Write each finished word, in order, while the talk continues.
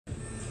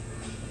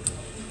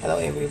Hello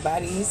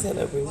everybody,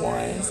 hello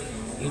everyone.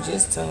 You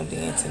just tuned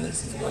in to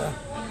Niece's World.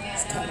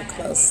 It's kind of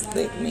close.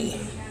 Let me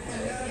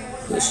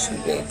push you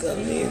back a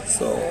little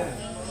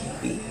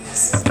bit.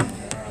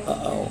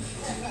 Uh-oh.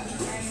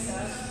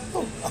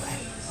 Oh, okay.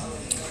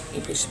 Let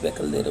me push you back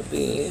a little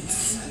bit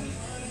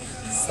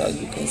so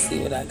you can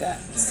see what I got.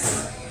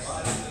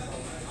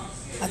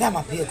 I got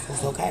my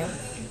pickles, okay?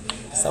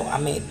 So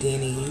I'm at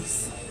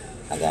Denny's.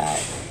 I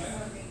got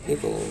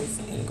pickles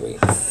and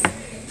grits.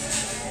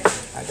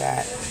 I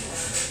got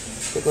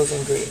pickles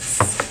and grits.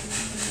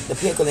 The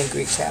pickle and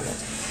grit challenge.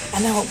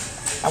 I know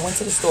I went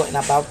to the store and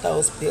I bought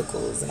those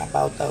pickles and I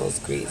bought those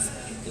grits.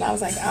 And I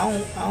was like,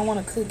 I don't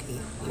want to cook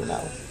it, you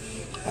know.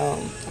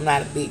 I'm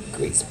not a big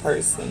grits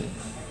person.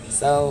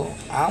 So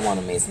I don't want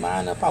to mess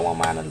mine up. I want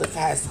mine to look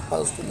how it's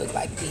supposed to look,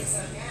 like this.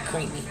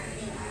 Creamy.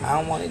 I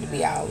don't want it to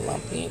be all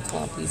lumpy and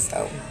clumpy.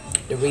 So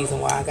the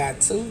reason why I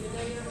got two,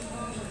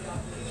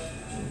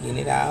 get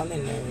it all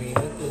in there real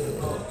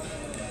good.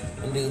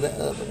 And do the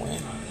other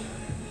one.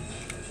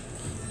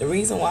 The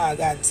reason why I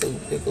got two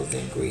pickles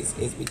and grits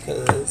is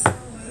because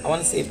I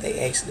want to see if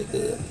they actually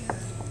good.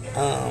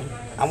 I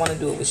want to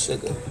do it with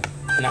sugar,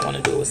 and I want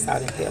to do it with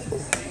salt and pepper.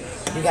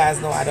 You guys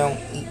know I don't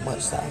eat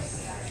much, so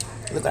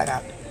look what I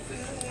got.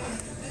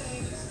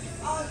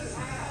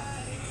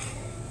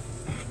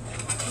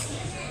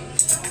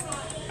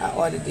 I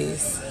ordered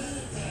this.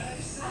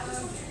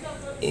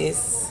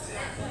 It's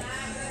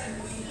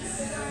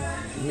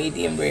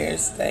medium rare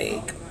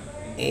steak,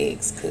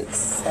 eggs cooked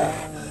salt,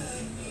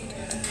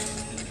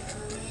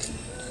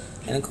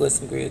 and of course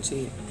some grilled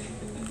cheese.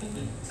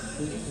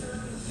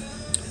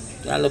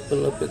 I'll put a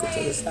little pickle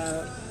to the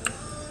side.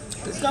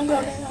 It's gonna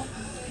go down.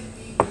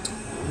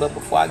 But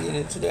before I get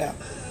into that,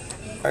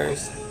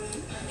 first,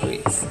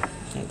 grits.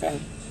 Okay.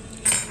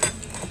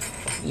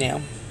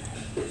 Now,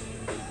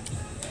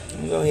 I'm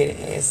gonna go ahead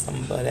and add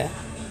some butter.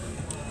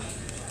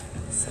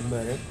 Some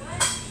butter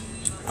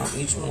on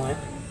each one.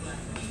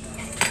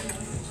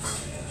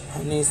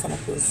 I need some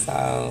put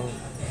salt.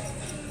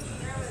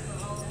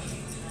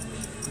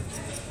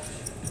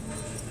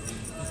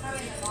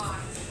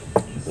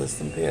 Put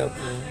some pepper.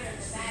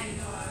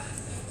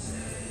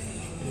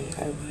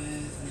 Okay.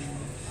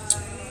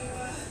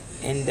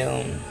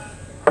 And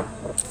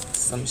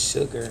some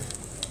sugar.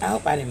 I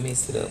hope I didn't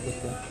mess it up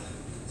with it,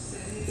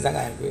 because I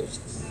got grilled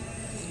cheese.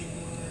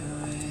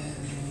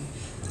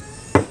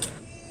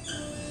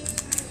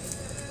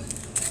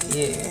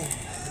 Yeah.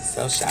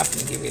 So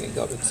shopping, get ready to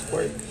go to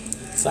work.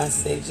 So I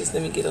said, just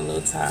let me get a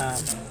little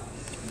time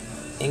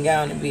and go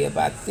on and be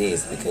about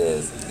this,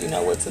 because you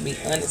know what, to be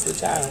honest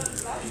with y'all,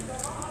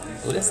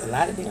 oh, that's a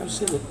lot of damn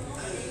sugar.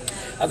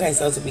 Okay,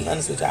 so to be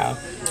honest with y'all,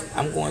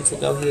 I'm going to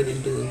go ahead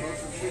and do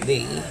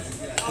the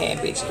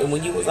cabbage. And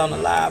when you was on the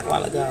live a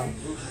while ago,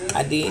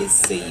 I did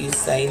see you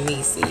say,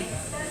 Niecy,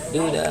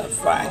 do the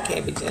fried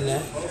cabbage and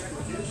the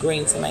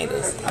green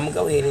tomatoes. I'm going to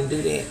go ahead and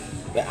do that.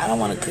 But I don't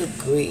want to cook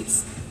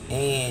grits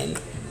and,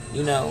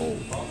 you know,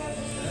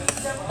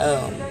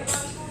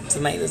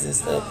 tomatoes and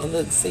stuff. And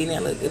look, see now,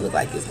 look, it look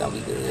like it's going to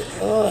be good.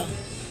 Oh,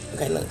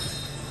 okay, look.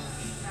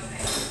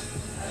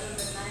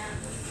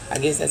 I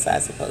guess that's how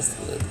it's supposed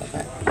to look,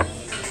 okay?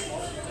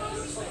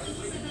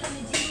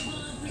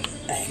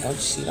 I ain't no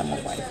cheat, I'm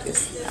gonna wipe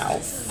this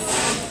out.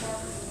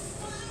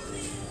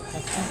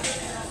 Okay.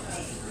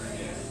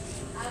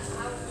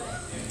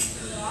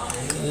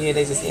 Yeah,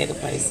 they just had to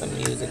play some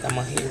music. I'm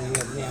gonna hear it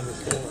up now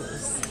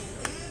because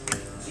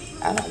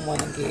I don't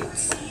want to get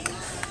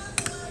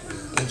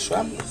in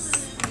trouble.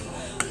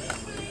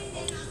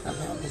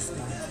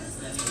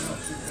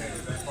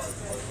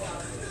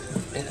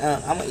 And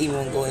I'm gonna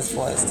even go as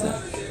far as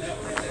to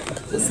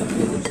put some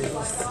pickle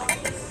juice.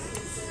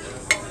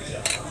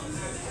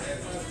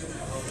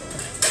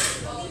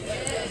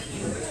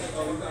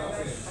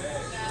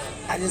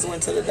 I just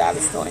went to the dollar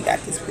store and got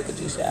this pickle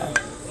juice, y'all.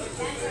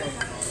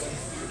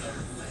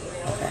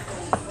 Okay.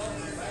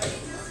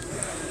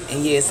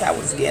 And yes, I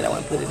was ghetto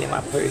and put it in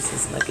my purse and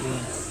snuck it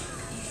in.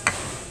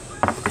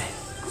 Okay.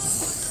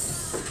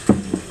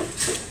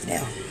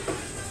 Now,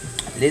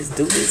 let's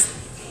do this.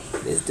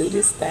 Let's do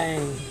this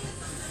thing.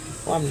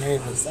 Oh, I'm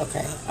nervous.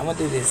 Okay, I'm gonna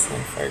do this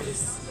one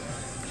first.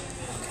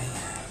 Okay.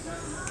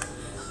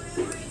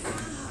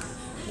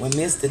 When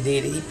Mr.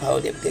 did it, he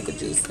poured that pickle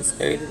juice and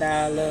stirred it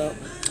all up.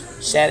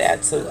 Shout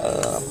out to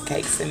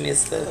Cakes and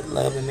Mr.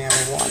 Love and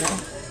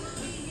Marijuana,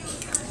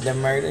 The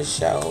Murder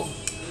Show,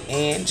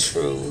 and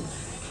True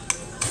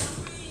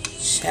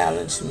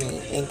challenged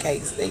me. And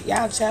Cakes,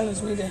 y'all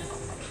challenged me to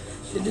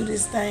do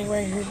this thing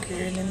right here,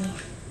 girl. Let me.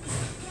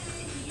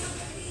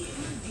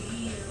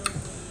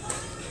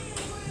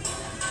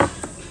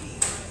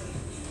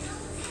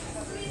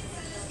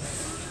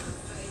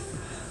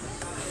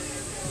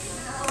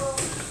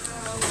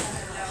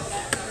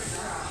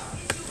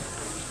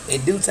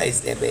 It do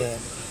taste that bad.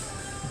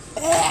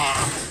 Ah.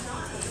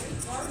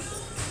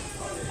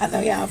 I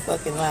know y'all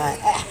fucking lying.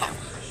 Ah.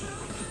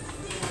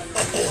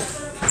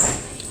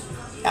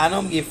 I know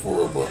I'm get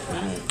full, but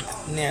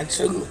now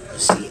True,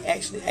 she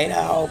actually ate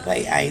her whole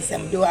plate. I ain't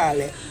saying I'm do all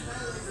that.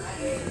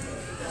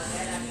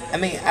 I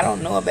mean, I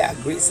don't know about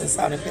grits and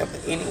salt and pepper.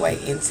 Anyway,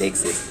 in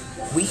Texas,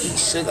 we eat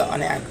sugar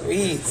on our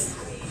grits.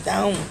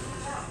 Don't.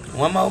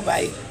 One more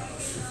bite.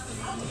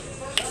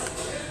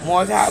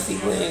 More coffee,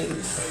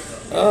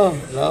 please. Oh,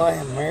 Lord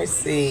have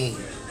mercy.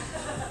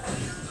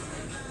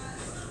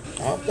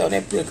 Don't throw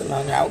that pickle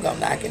on there. I was going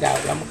to knock it out,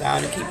 but I'm going to go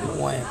on and keep it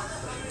warm.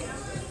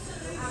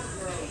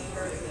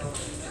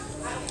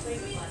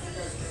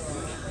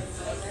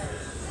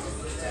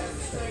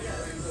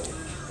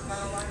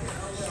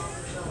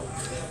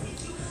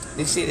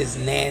 This shit is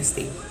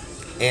nasty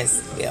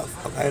as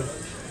F, okay?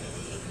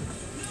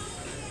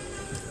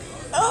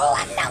 Oh,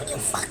 I know you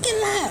fucking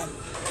lying.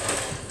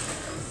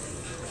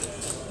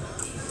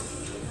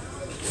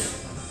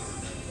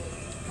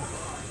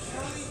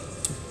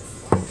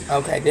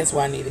 Okay, that's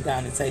why I need to go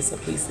and taste a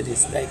piece of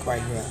this steak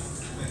right here.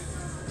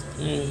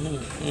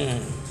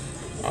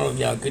 Oh,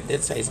 y'all, get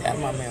that taste out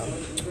of my mouth.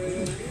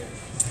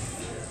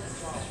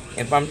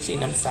 If I'm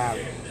cheating, I'm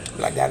sorry.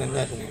 But I got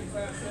another one.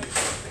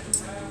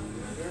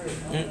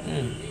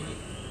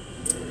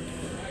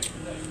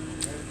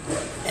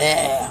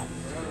 Yeah.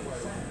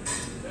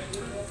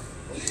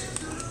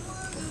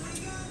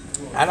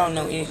 I don't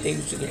know anything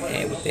that you can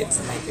add with that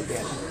to make it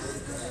better.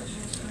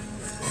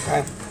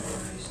 Okay.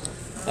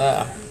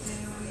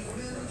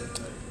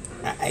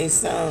 I ate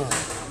some.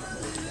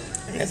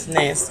 That's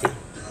nasty.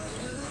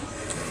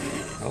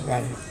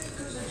 Okay.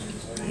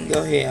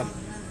 Go ahead.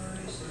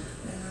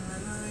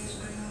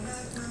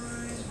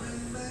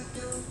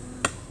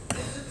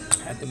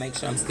 I have to make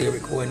sure I'm still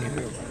recording it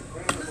here.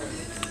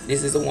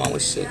 This is the one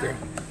with sugar.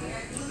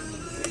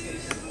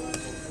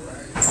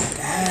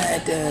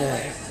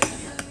 God.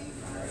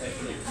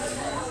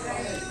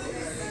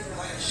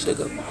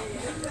 Sugar.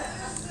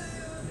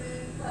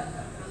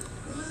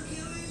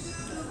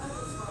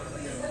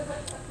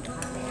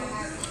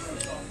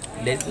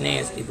 That's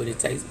nasty, but it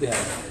tastes better.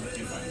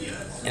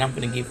 And I'm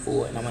gonna get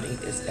full and I'm gonna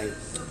eat that steak.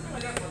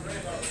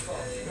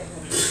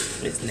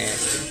 It's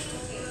nasty.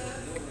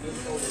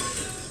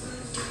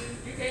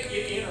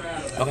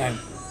 Okay.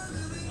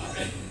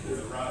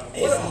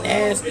 It's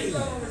nasty.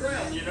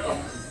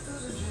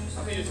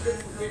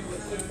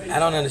 I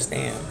don't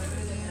understand.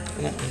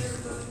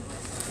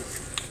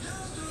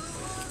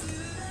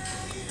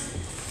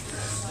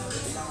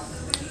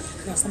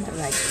 Somebody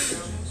like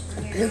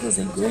pickles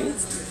and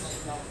grits.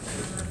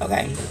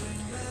 Okay,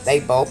 they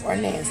both are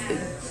nasty.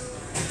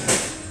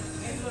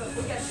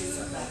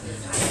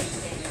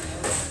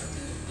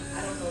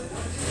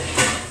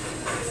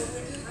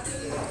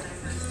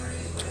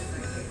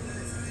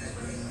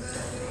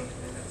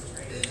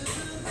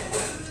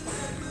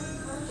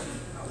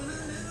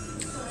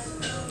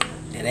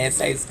 And that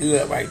tastes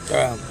good right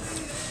there.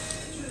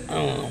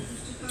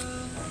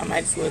 I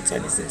might as well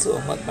turn this into a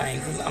mukbang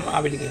because I'm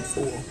already getting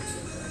full.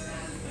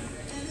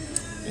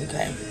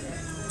 Okay.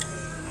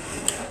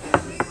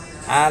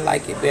 I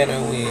like it better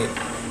with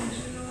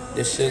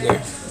the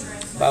sugar.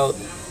 Both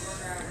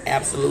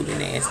absolutely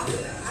nasty.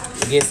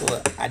 Guess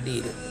what? I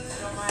did it.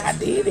 I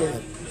did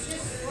it.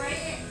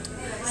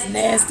 It's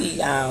nasty,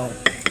 y'all.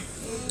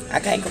 I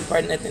can't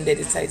compare nothing that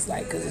it tastes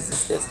like because it's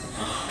disgusting.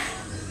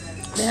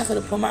 Then I could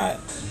have put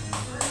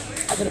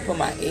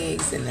my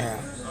eggs in there.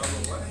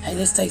 Hey,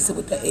 let's taste it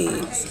with the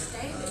eggs.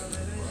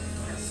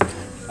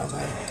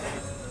 Okay.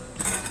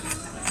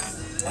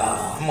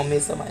 Oh, I'm gonna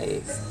miss some of my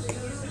eggs.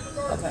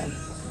 Okay.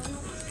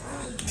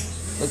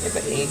 Look at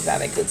the eggs, how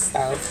they cook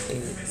soft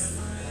eggs.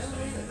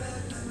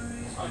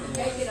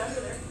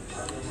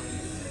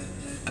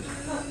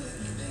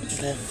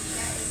 Okay.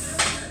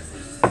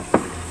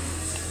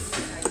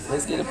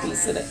 Let's get a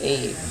piece of the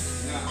egg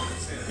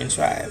and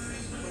try it.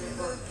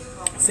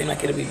 Seems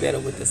like it'll be better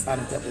with the salt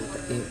and pepper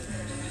with the egg.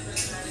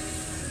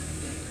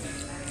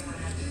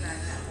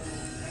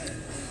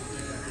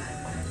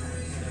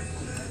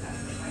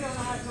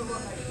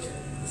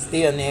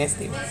 Still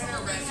nasty.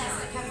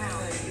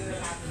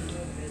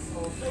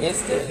 It's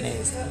still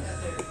nasty.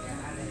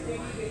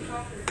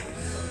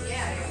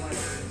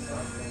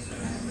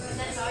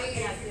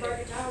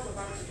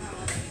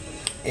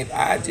 If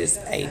I just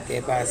ate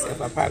that by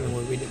itself, I probably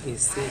would really get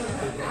sick.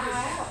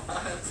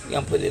 You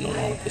gonna put it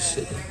on with the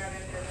sugar.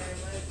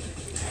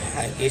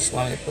 I guess you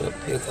want me to put a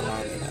pickle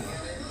on it, huh?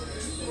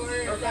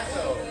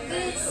 But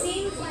it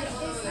seems like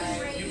this one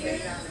right here,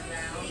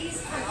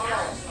 these come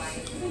out.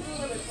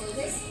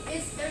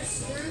 There's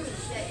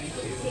screws that you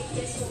can take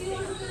this one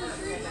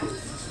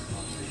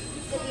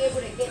to be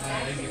able to get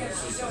that.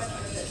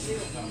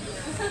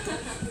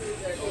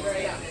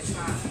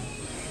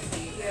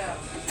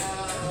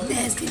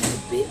 Nasty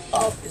little bit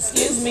off.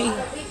 Excuse me.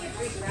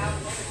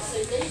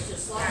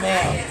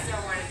 Ma'am.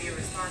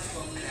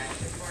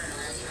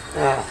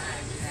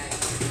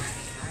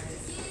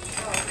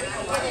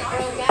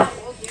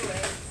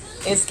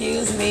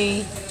 Excuse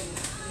me.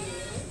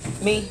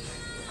 Me.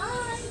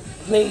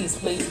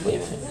 Please, wait a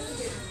minute.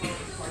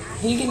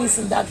 Can you give me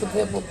some Dr.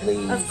 Pepper,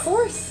 please? Of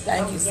course.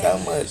 Thank you so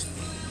much.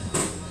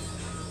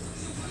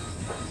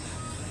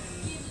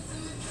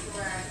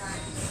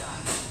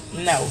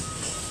 No.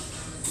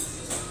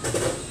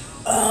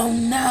 Oh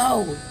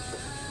no.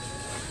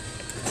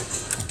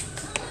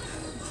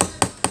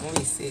 I'm gonna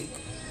be sick.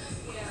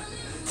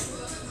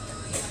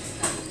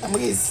 I'm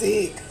gonna get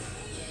sick.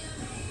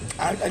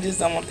 I just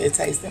don't want that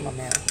taste in my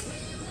mouth.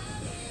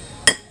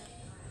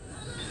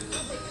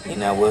 You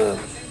know what?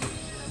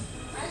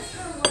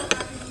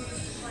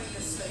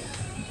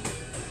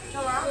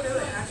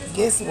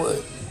 Guess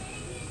what?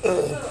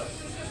 Uh,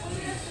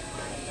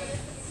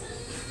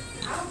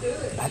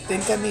 I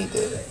think I need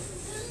to.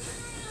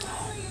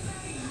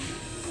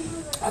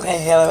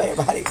 Okay, hello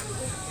everybody.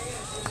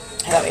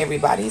 Hello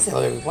everybody.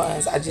 Hello everyone.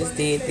 I just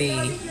did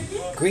the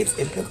grits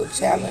and pickle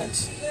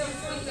challenge.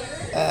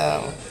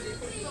 Um,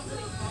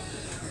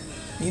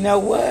 you know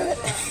what?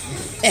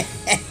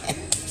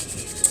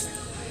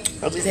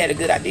 I just had a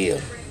good idea.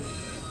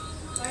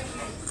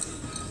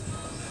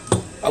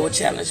 I would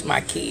challenge my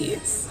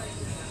kids.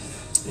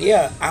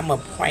 Yeah, I'ma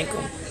prank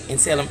them and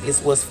tell them it's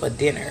what's for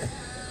dinner.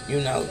 You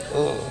know,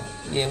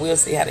 yeah, we'll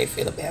see how they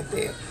feel about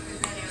that.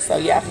 So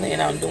yeah, I plan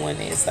on doing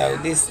that. So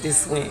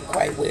this went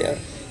quite well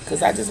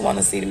because I just want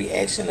to see the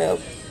reaction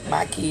of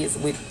my kids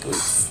with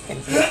grits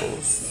and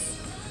pickles.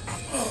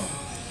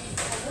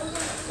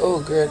 Oh,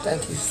 girl,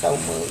 thank you so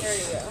much. There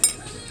you go.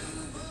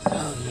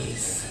 Oh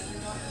yes.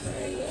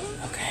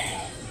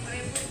 Okay.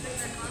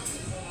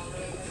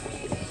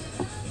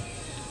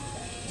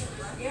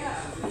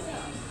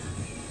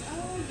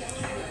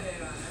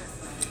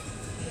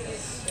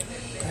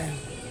 Okay.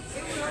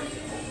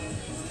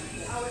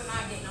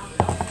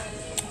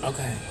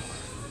 Okay.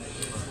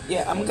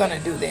 Yeah, I'm gonna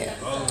do that.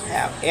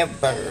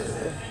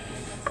 However,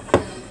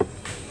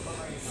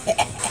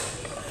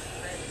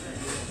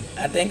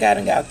 I think I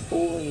done got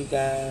full, you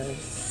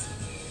guys.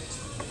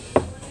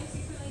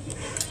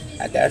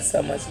 I got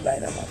so much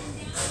light on my,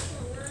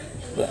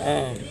 but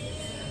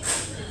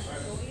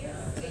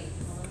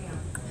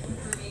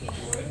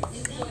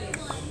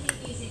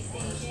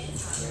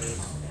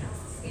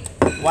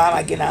why am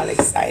I getting all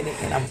excited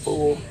and I'm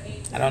full?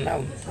 I don't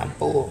know. I'm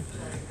full.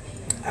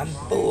 I'm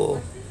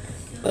full.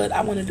 But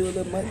I want to do a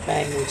little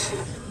mukbang with you,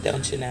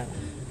 don't you know?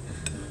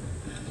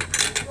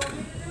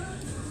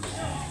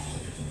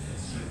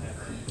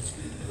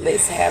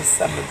 Let's have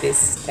some of this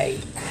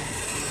steak.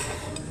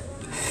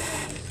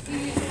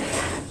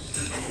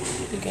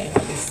 You can't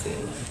really see.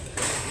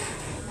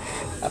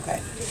 Okay.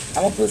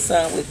 I'm going to put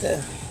some with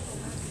the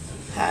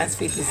Heinz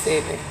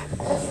 57.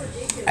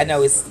 I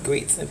know it's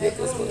grits and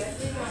pickles, but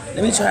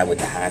let me try with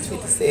the Heinz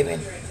 57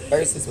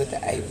 versus with the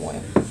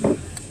A1.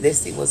 Let's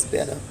see what's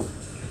better.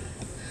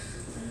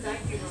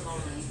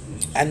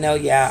 I know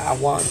y'all, I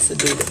want to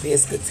do the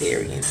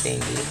pescatarian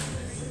thingy,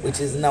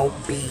 which is no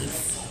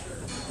beef,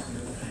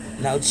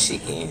 no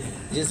chicken,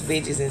 just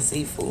veggies and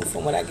seafood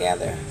from what I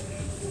gather.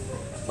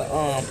 But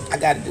I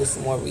gotta do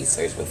some more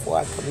research before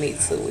I commit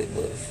to it.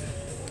 But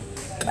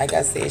like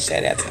I said,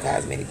 shout out to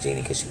Cosmetic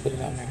Genie because she put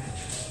it on there.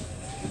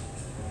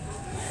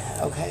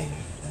 Okay.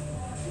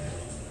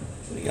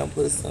 We're gonna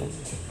put some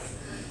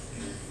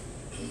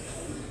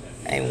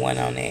A1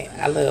 on that.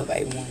 I love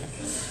A1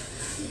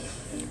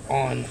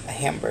 on a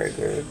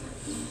hamburger.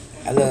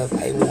 I love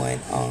A1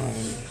 on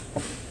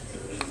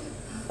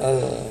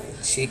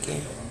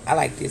chicken. I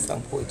like this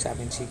on pork chop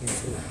and chicken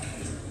too.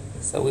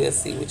 So we'll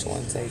see which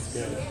one tastes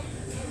better.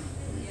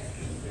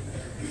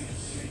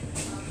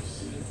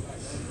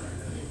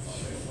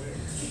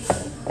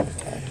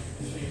 Okay.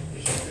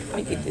 Let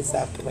me get this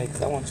out the way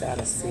because I want y'all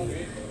to see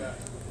it.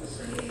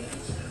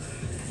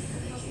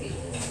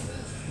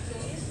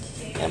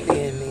 I'm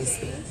being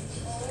messy.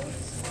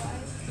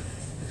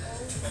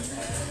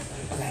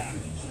 Okay.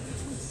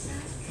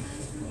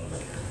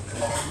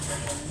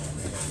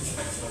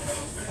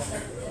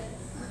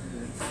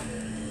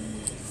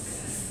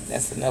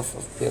 That's enough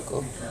of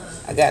pickle.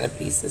 I got a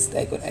piece of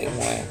steak with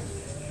A1.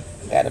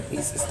 Got a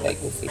piece of steak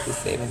with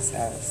 57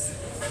 sauce.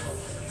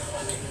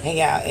 Hey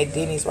y'all, at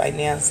Denny's right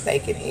now,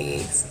 steak and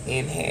eggs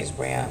and hash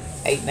brown,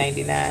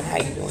 $8.99. How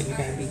you doing? You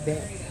can't beat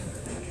that.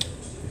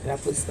 Did I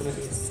put some of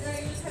this?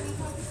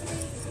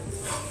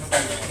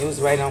 It was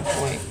right on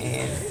point,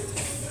 and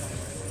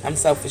I'm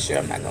so for sure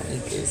I'm not gonna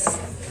eat this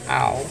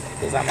all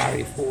because I'm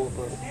already full,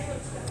 but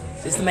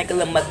just to make a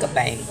little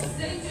mukbang.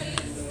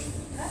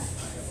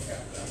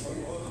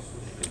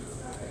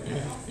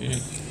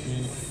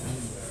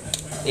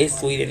 It's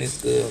sweet and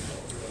it's good.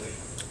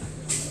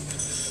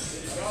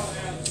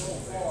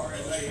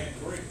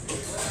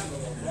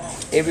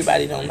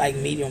 Everybody don't like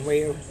medium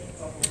rare,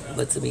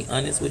 but to be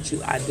honest with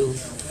you, I do.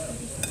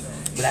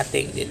 But I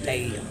think that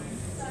they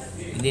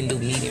didn't do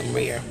medium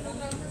rare.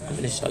 I'm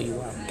gonna show you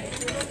why.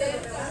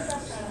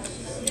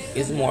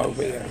 It's more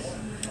rare.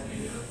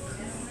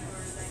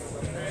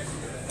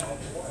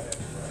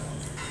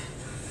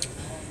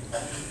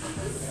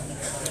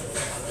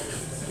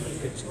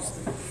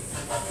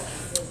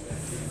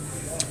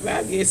 Well,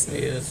 I guess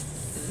it is.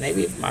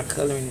 Maybe if my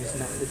coloring is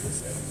not looking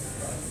so.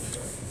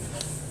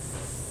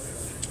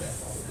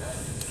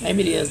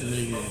 Maybe it is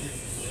medium.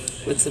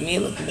 But to me,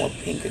 it looks more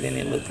pinker than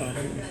it looks on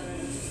here.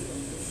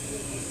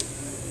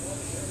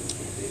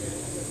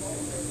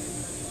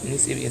 Let me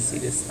see if you can see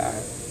this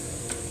side.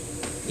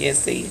 Yeah,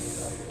 see?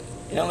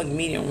 It don't look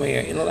medium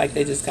rare. It look like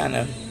they just kind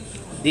of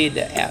did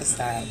the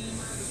outside.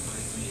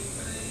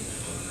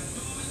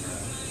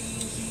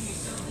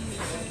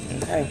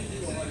 Okay.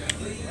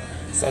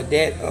 So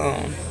that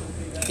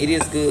it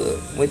is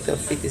good with the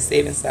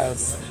 57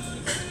 sauce.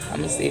 I'm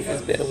gonna see if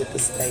it's better with the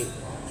steak.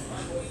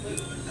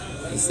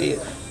 You see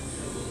it?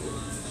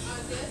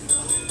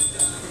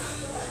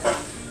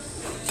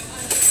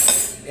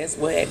 That's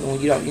what happened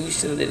when you don't. You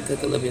should have let it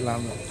cook a little bit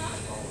longer.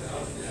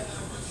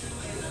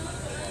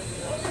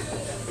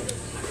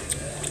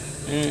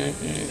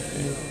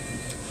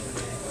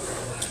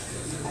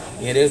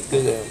 Yeah, that's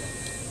good.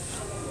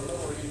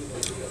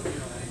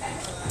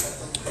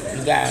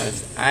 You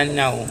guys, I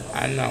know.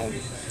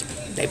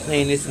 They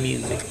playing this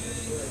music.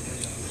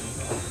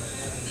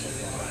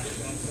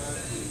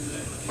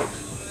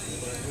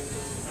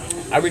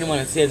 I really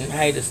want to tell them,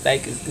 hey, the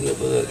steak is good,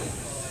 but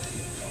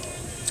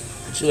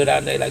chew it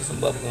all day like some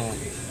bubble gum.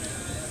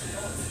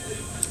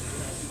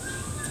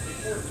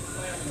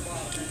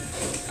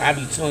 I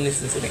be chewing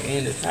this until the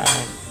end of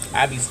time.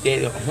 I be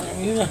steady,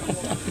 you know,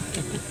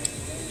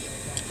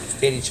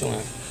 steady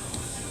chewing.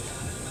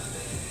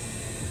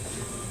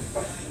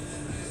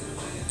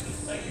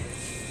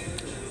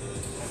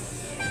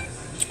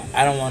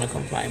 I don't want to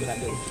complain, but I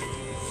do.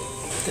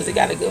 Because it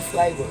got a good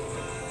flavor.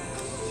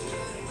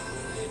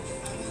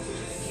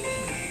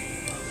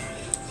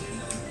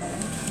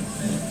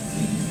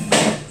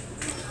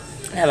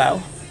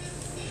 Hello.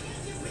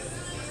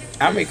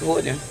 I'm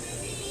recording.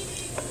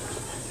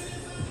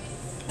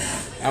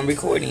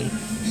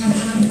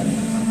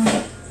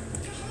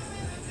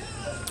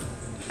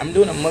 I'm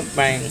doing a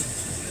mukbang.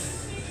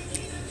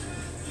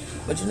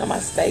 But you know my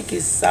steak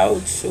is so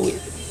chewy.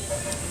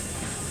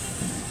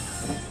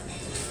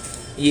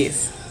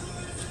 Yes.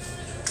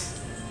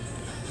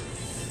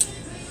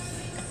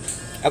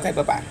 Okay,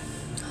 bye-bye.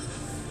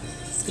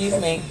 Excuse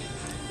me.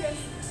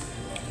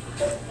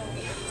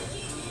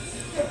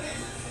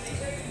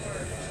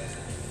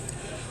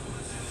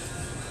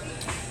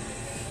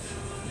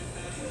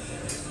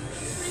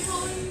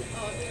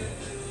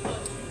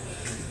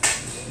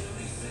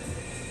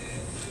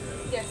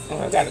 Yes. Oh,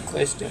 I got a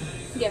question.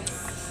 Yes.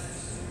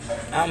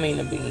 I don't mean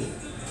to be.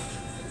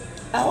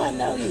 Oh, I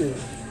know you.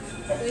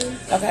 Really?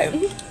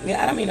 Okay.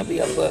 Yeah, I don't mean to be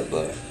a butt,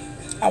 but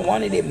I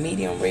wanted it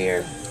medium rare.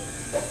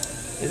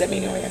 Is that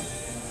medium rare?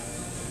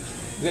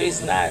 But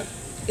it's not.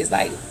 It's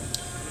like,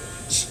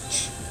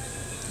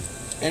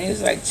 and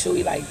it's like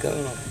chewy like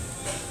gum.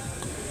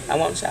 I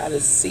want y'all to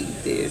see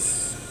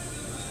this.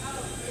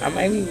 I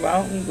may be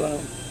wrong, but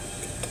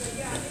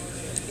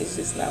it's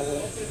just not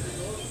what.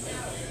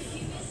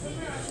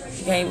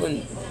 You can't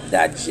even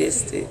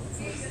digest it.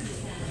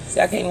 See,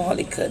 I can't even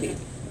hardly cut it.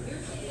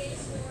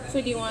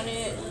 So do you want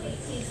it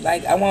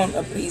Like, I want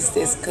a piece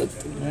that's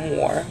cooked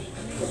more.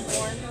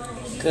 more?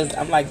 Because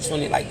I'm like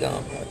chewing it like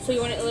gum. So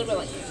you want it a little bit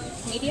like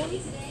medium?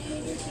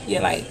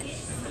 Yeah, like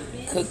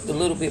cooked a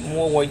little bit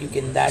more where you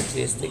can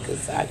digest it.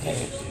 Because I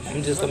can't.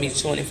 I'm just going to be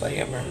chewing it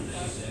forever.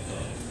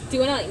 Do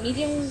you want it like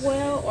medium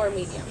well or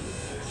medium?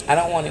 I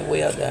don't want it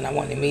well done. I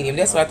want it medium.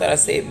 That's what I thought I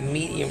said,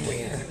 medium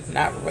rare.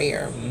 Not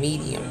rare,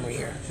 medium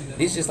rare.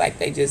 This just like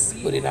they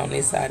just put it on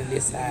this side and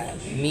this side.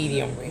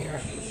 Medium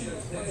rare.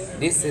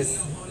 This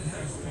is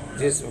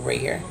just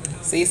rare.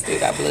 See, it still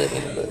got blood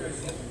in it. Look.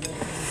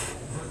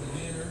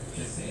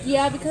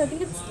 Yeah, because I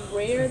think it's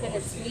rare that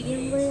it's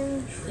medium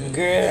rare.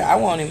 Girl, I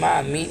wanted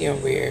mine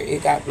medium rare.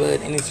 It got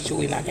blood and it's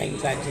chewy and I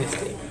can't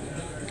digest it.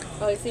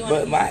 Oh, so you want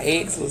But my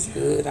eggs was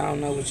good. I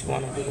don't know what you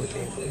want to do with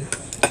that.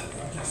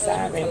 But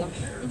sorry.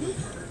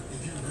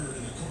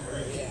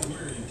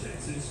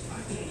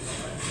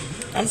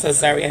 I'm so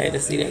sorry I had to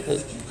see that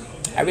because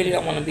I really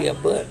don't want to be a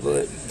butt,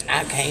 but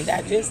I can't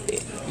digest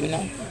it, you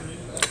know?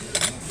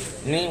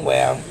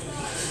 Meanwhile,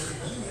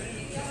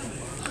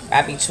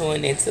 I be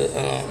chewing it till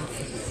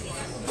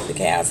the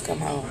cows come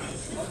home.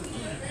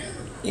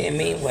 Yeah,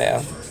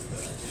 meanwhile,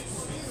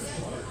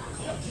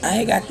 I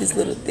ain't got this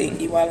little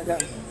thingy a while ago.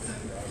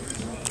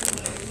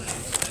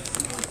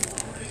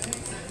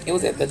 It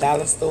was at the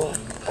dollar store.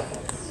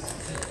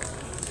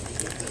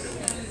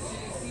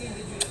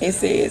 It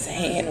says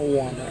hand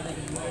warmer.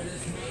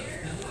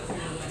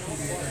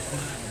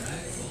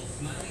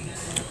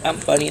 I'm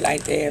funny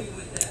like that.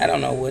 I don't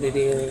know what it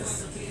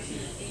is.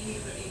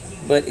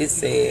 But it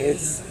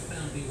says,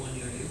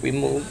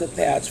 remove the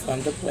pouch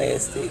from the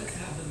plastic.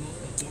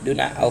 Do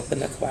not open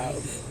the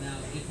cloth.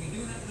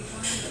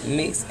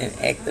 Mix and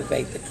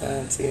activate the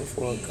content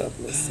for a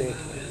couple of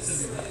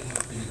seconds.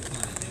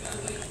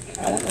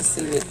 I want to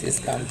see what this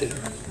gonna do.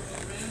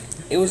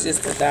 It was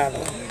just $1.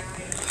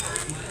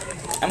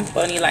 I'm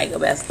funny like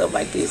about stuff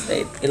like this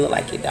that it look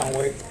like it don't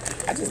work.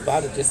 I just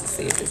bought it just to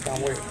see if it's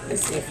gonna work.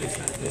 Let's see if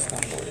it's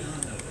gonna work.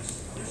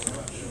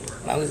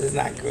 As long as it's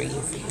not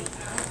greasy.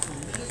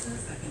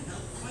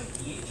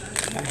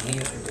 My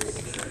hands are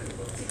dirty.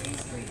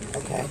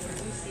 Okay.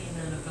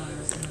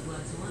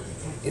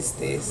 It's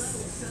this.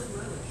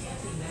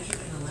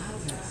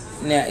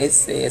 Now it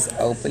says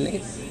open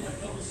it.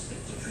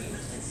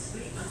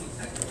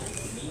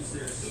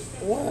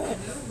 What?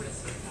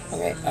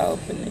 Okay,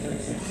 open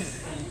it.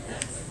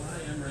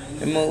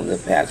 Remove the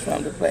patch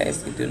from the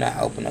plastic. Do not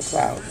open the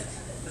cloud.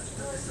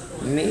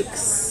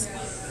 Mix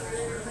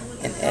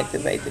and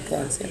activate the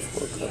content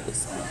for a couple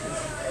seconds.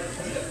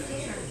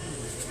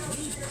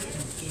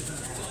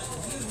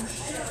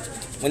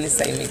 When it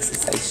say mix, it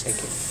say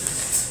shake it.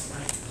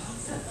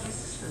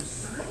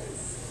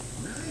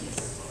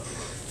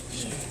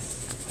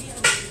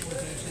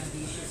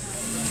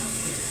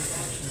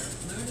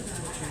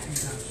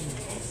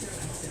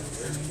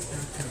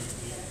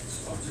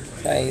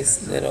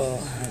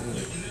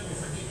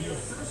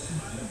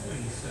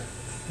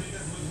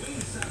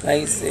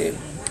 Place it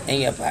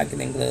in your pocket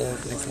and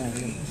glove.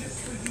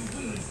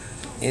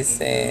 It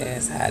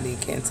says Heidi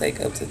can take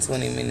up to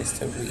 20 minutes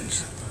to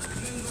reach.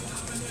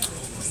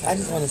 So I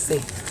just want to see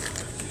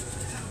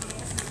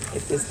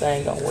if this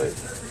thing gonna work.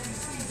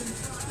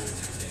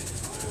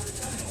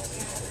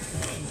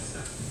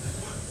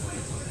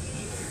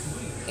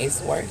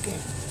 It's working.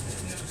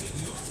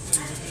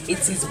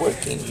 It is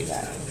working, you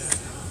guys.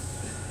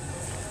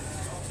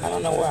 I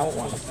don't know where I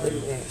want to put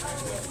it at.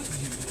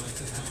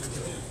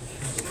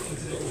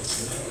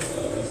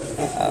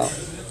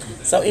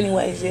 So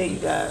anyways, yeah, you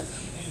guys.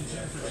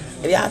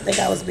 If y'all think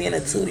I was being a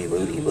tootie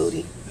rooty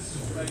booty,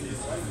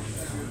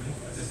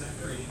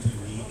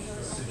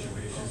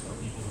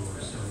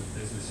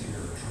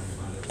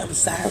 I'm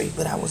sorry,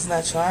 but I was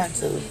not trying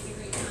to.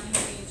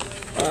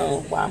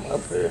 While I'm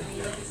up here,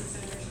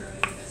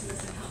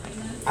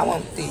 I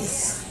want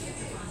this.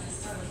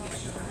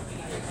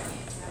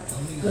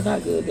 Look how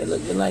good that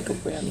look. Just like a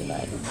brownie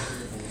item.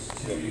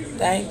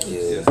 Thank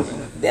you.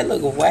 That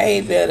look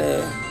way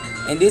better.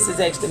 And this is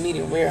actually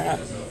medium rare, huh?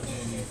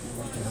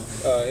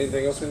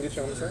 Anything else we can get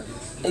you on the side?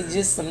 It's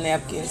just some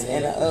napkins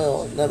and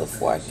another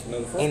fork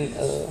and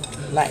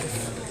knife.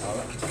 All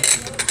right.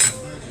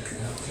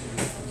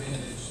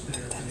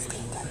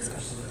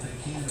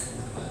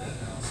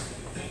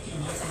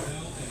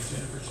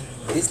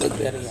 This look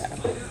better, y'all.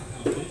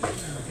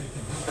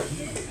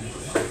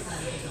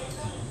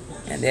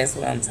 And that's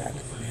what I'm talking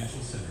about.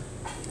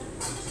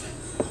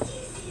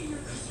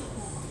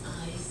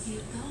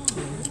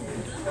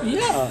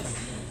 Yeah.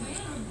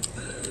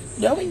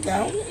 There we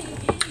go.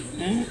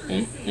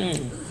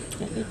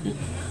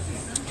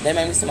 That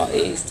made me some more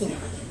eggs too.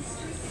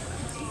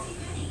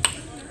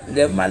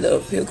 That's my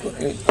little pickle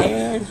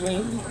and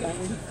green.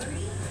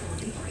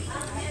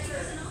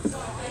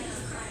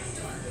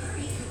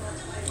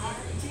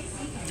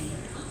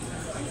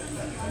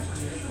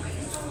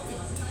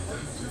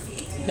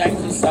 Thank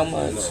you so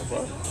much.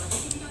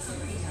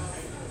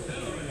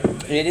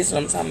 Yeah, this is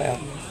what I'm talking about.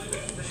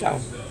 So,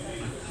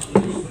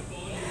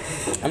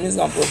 I'm just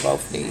gonna put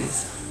both of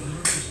these.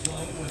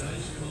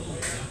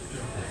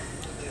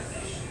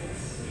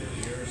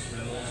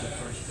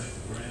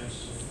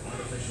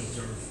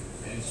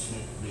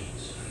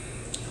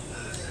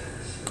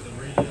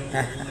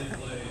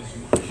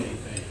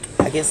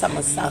 I guess I'm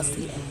a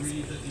saucy ass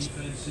bitch.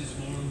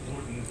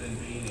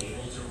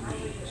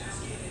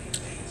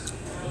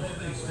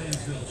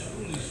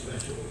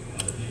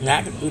 Now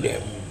I can do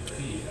that.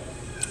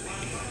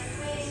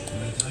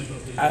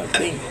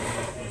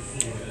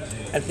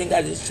 I think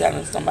I just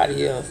challenged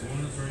somebody else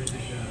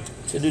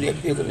to do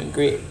that pickle and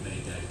grit,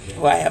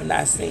 who I have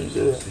not seen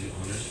do it.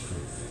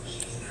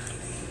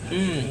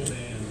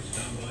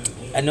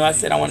 I know I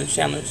said I want to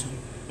challenge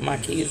my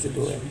kids to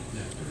do it.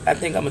 I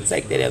think I'm going to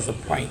take that as a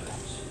prank.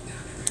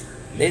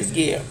 Let's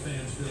give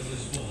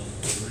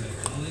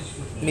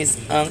Miss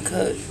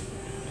Uncut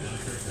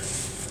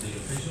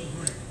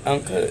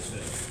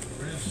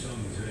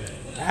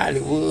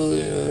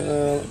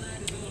Hollywood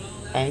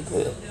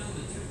Uncut.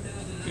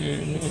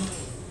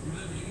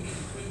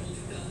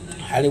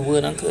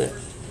 Hollywood Uncut.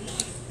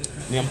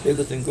 Them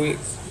pickles and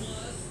grits.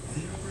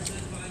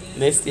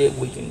 Let's see if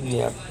we can,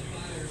 yeah.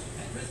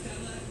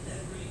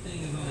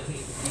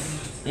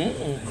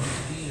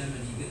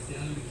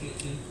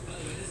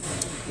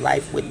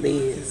 Life with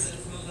Liz.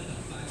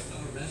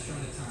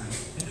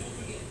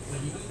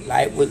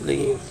 Life with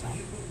Liz.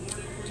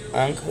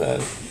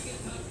 Uncut.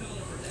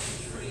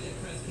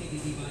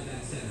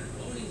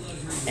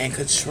 And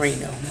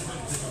Katrina.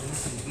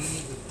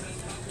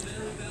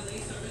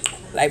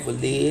 Life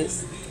with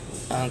Liz.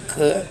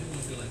 Uncut.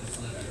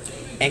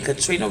 And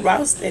Katrina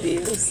Ross, that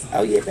is.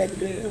 Oh yeah, baby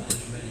girl.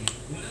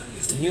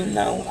 You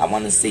know, I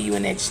want to see you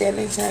in that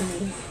challenge,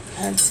 honey.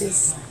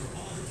 Huntis.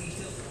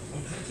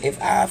 If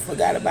I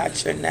forgot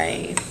about your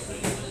name,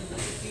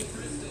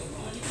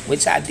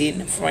 which I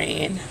didn't,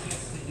 friend.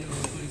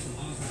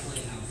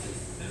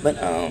 But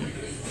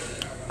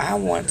I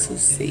want to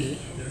see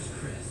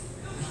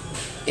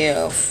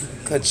if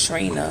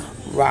Katrina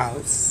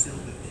Ross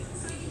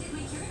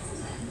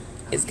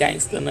is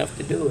gangster enough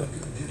to do it.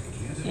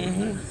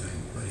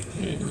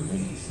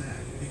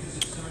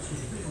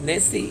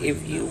 Let's see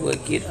if you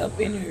would get up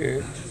in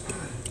here.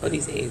 Oh,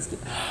 these eggs.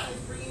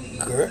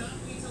 Girl,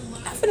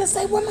 I'm finna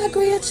say, where my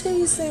grilled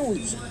cheese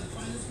sandwich?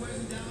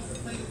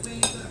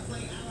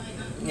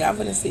 Yeah, I'm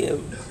finna see if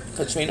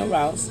Katrina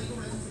Ross,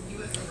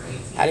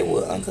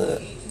 Hollywood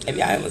Uncut. If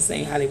y'all haven't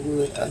seen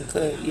Hollywood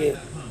Uncut yet,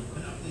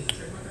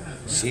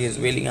 She is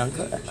really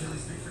uncut.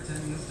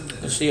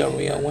 Is she a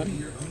real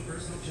one?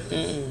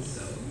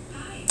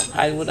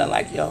 Hollywood, I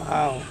like your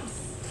house.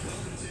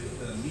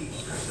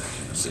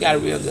 She got a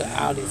real good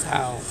Aldi's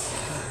house.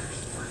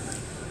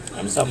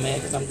 I'm so mad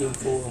because I'm getting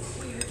full.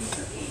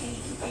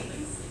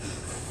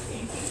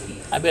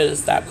 I better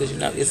stop because you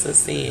know it's a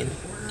sin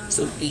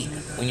to eat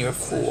when you're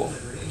full,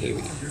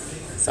 period.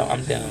 So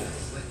I'm done.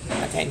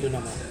 I can't do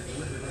no more.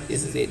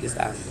 This is it, this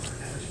time.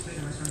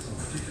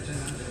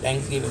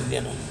 Thanksgiving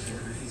dinner.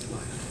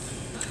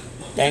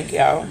 Thank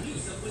y'all.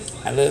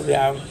 I love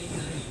y'all.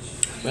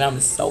 But I'm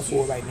so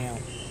full right now.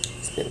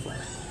 It's pitiful.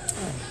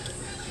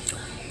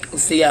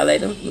 See y'all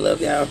later.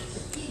 Love y'all.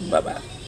 Bye-bye.